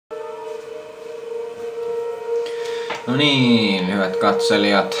No niin, hyvät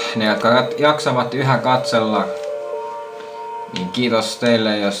katselijat, ne jotka jaksavat yhä katsella, niin kiitos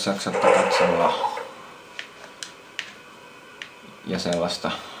teille, jos jaksatte katsella. Ja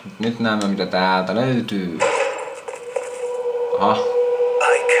sellaista. Nyt näemme, mitä täältä löytyy. Aha.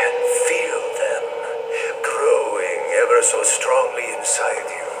 I can feel them growing ever so strongly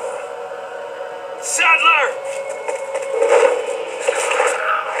inside you. Sadler!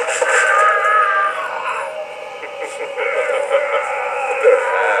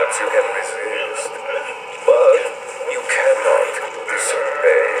 Perhaps you can resist, but you cannot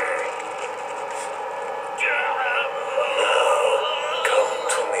disobey. Now, come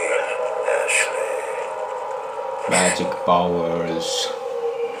to me, Ashley. Magic powers.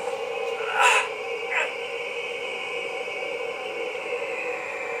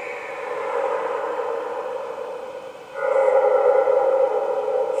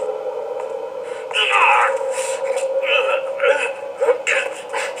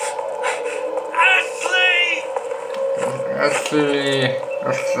 Ashley.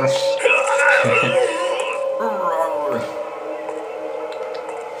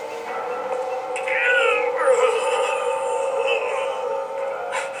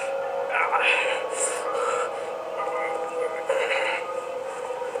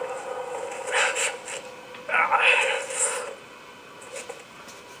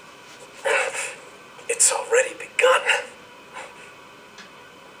 It's already begun.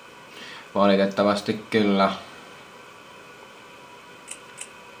 Valitettavasti kyllä.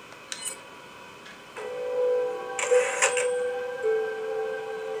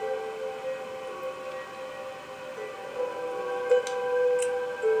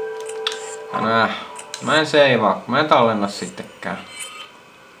 Mä en seivaa, mä en tallenna sittenkään.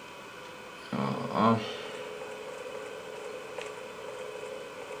 Joo.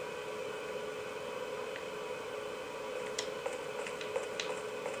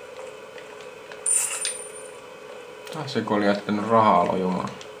 Se kun oli jättänyt rahaa lojumaan.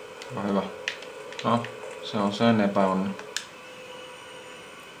 Hyvä. No, se on sen epäonni.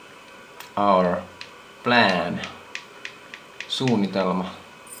 Our plan. Suunnitelma.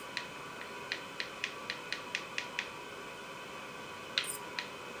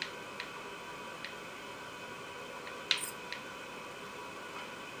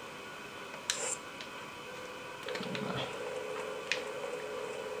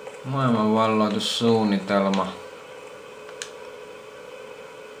 Maailmanvalloitussuunnitelma.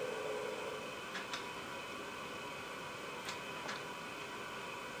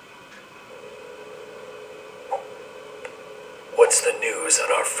 What's the news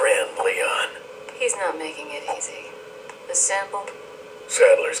on our friend Leon? He's not making it easy. The sample?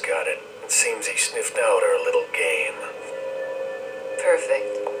 Sadler's got it. It seems he sniffed out our little game.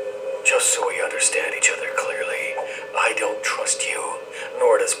 Perfect. Just so we understand each other clearly, I don't trust you,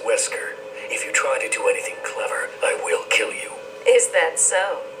 nor does Wesker. If you try to do anything clever, I will kill you. Is that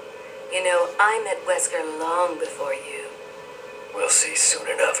so? You know, I met Wesker long before you. We'll see soon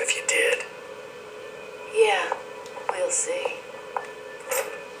enough if you did. Yeah, we'll see.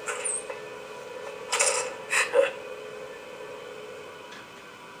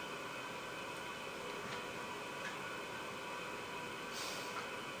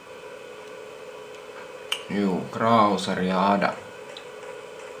 Juu, Krauser ja Ada.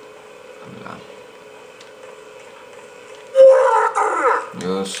 Kyllä.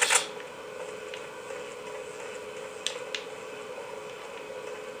 Just.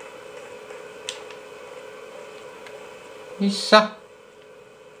 Missä?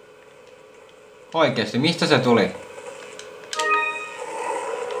 Oikeesti, mistä se tuli?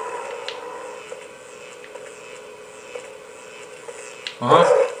 Aha.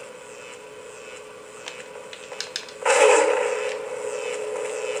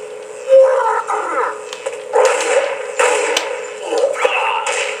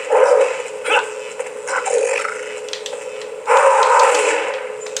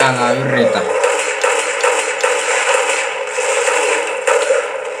 Älä yritä.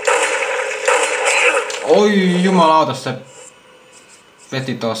 Oi jumalauta, se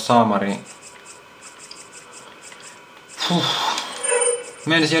veti tuossa saamariin.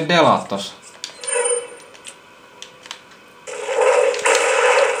 Menisi jo delaa tossa.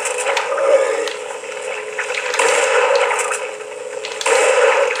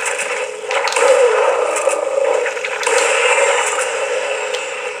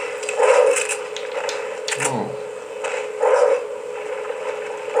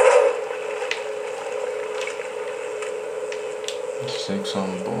 Six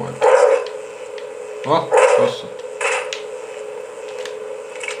on board. Oh, tossa.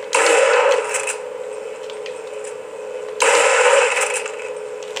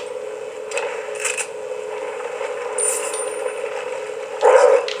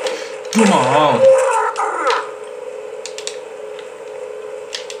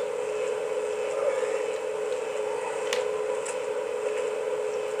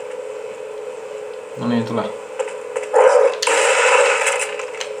 No niin, tule.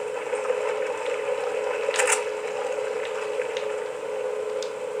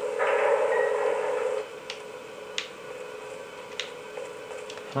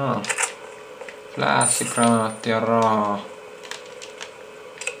 Flässigranaatti ja rahaa.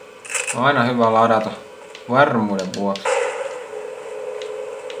 On aina hyvä ladata varmuuden vuoksi.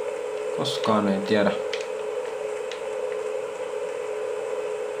 Koskaan ei tiedä.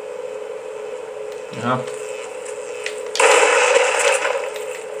 Jaha.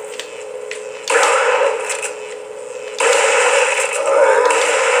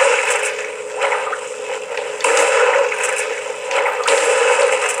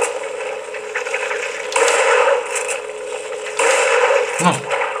 No.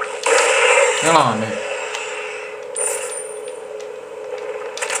 Jalaa nyt.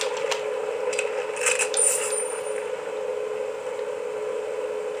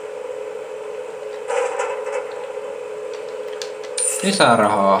 Lisää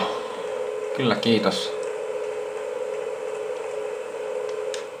rahaa. Kyllä, kiitos.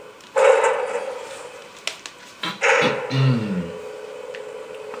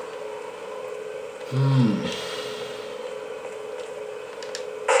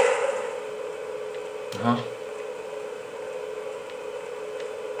 Aha.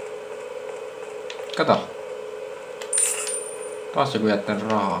 Kato. Taas joku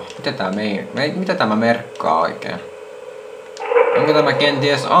jättänyt rahaa. Mitä tämä merkkaa oikein? Onko tämä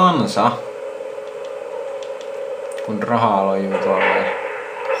kenties ansa? Kun rahaa lojuu tuolla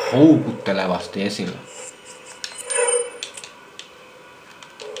houkuttelevasti esillä.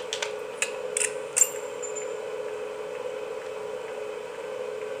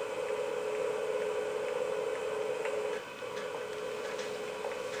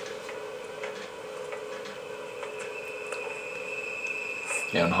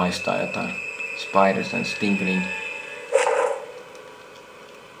 Leon haistaa jotain. Spiders and Stinkling.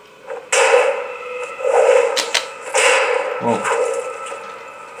 Wow.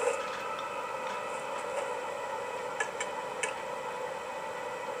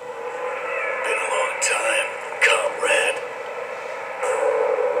 Been a long time, comrade.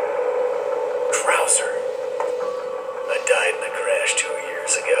 Krauser. I died in a crash 2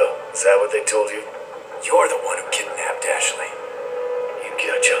 years ago. Is that what they told you? You're the one who kidnapped Ashley. You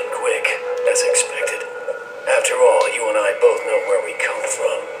got John quick, as expected. After all, you and I both know where we come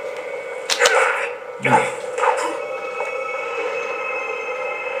from.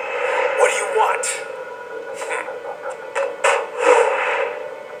 What do you want?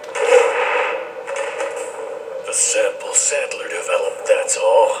 The sample Sadler developed, that's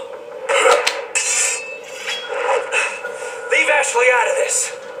all. Leave Ashley out of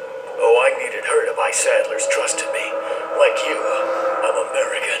this! Oh, I needed her to buy Sadler's trust in me. Like you, I'm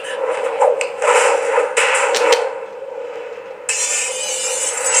American.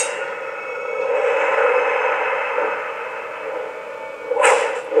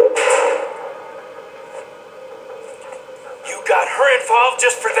 You got her involved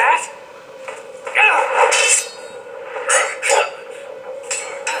just for that?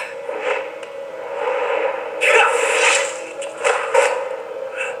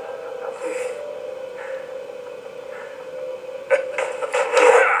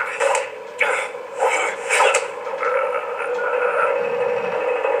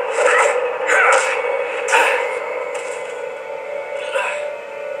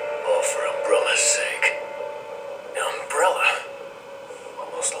 All for Umbrella's sake. Umbrella.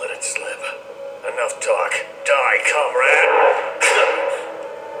 Almost let it slip. Enough talk. Die, comrade.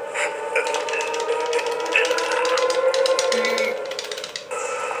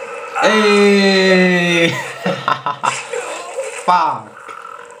 Ei! Fuck!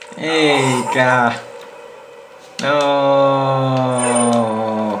 Eikä! No.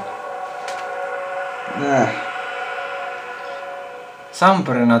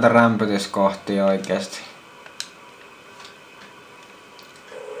 Sampuri noita rämpytyskohtia oikeesti.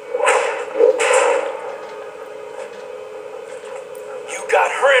 You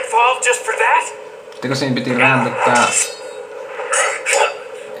got her involved just for that? Sitten siinä piti rämpyttää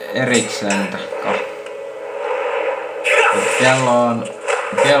erikseen.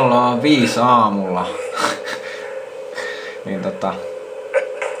 Kello on 5 aamulla. Niin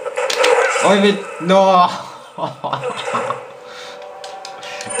oi no!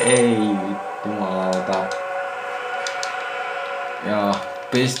 Ei vittumalta. Joo,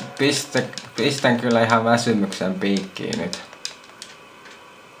 pistän kyllä ihan väsymyksen piikkiin nyt.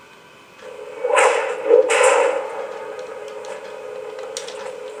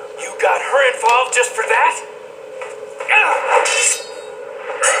 You got her involved just for that?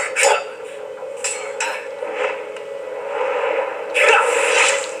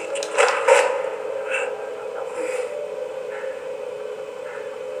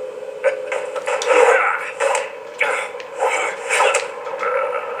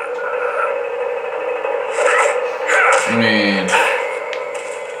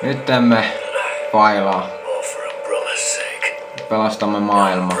 Nyt emme pailaa. All for Umbrella's sake. Pelastamme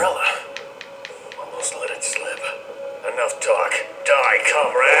maailmaa. Umbrella. Almost let it slip. Enough talk. Die,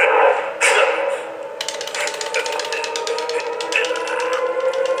 comrade.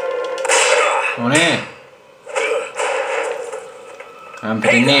 No niin. Hän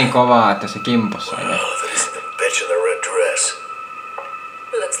piti niin kovaa, että se kimposi aina. Oh, that's the bitch in the red dress.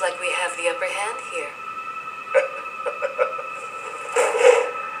 Looks like we have the upper hand here.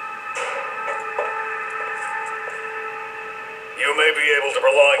 You may be able to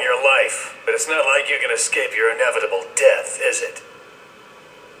prolong your life, but it's not like you can escape your inevitable death, is it?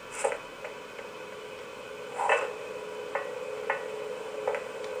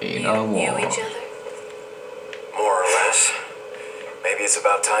 You knew each other? More or less. Maybe it's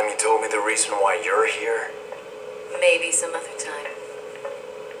about time you told me the reason why you're here. Maybe some other time.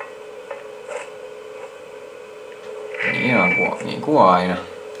 Niin kuin aina.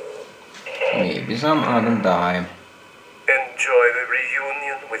 Maybe some other time. Enjoy the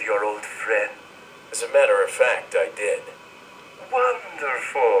reunion with your old friend. As a matter of fact, I did.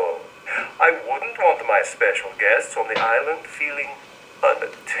 Wonderful. I wouldn't want my special guests on the island feeling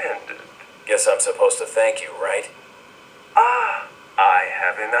unattended. Guess I'm supposed to thank you, right? Ah, I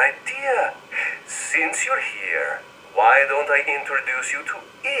have an idea. Since you're here, why don't I introduce you to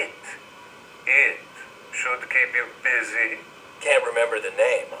it? It should keep you busy. Can't remember the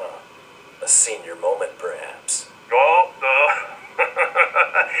name, huh? A senior moment, perhaps. Oh,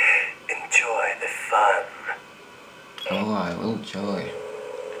 enjoy the fun. Oh, I will joy.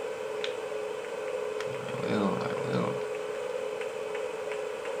 I will.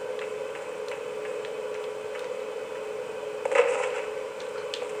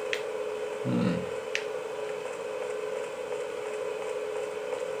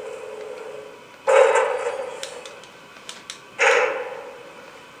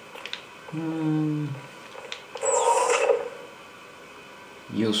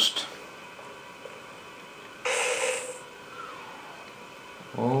 Just.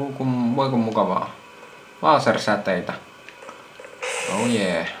 Voiko mukavaa. Lasersäteitä. Oh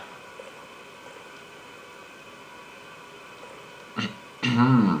yeah.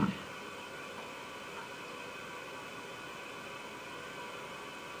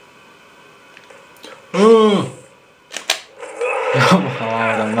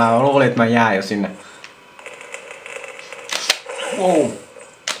 Jumalauta, mä luulin, että mä jään jo sinne. Wow.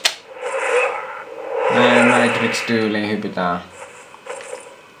 Näin Matrix-tyyliin hypitään.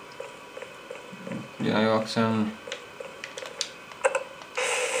 Ja juoksen.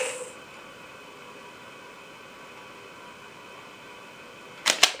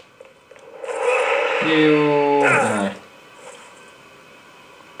 Juu, näin.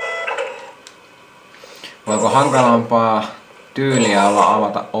 Voiko hankalampaa tyyliä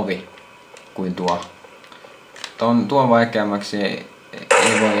avata ovi kuin tuo? Tuon vaikeammaksi ei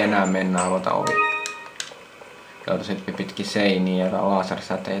voi enää mennä avata ovi. Joutuisin pitkin seiniä ja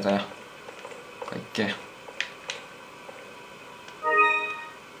lasersäteitä ja kaikkea.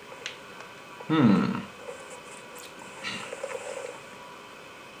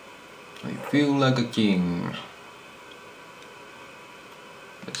 I feel like a king.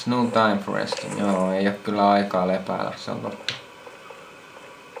 There's no time for resting. Joo, ei oo kyllä aikaa lepäillä, se on totta.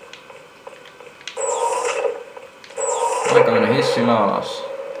 Aika mennä hissillä alas.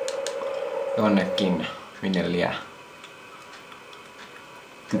 Jonnekin, minne liää.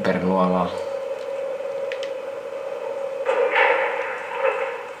 Kyberluolaa.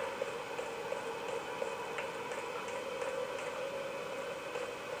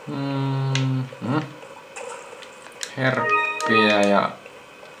 Herppiä ja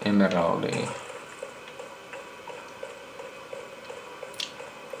emeraldia.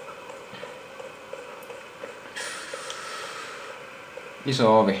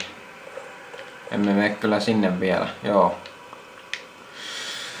 Iso ovi. Emme mene kyllä sinne vielä, joo.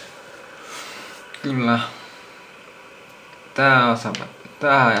 Kyllä.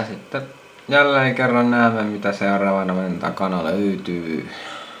 Tää ja sitten jälleen kerran näemme mitä seuraavana mentaan kanalle yytyy.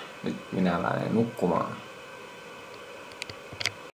 Nyt minä lähden nukkumaan.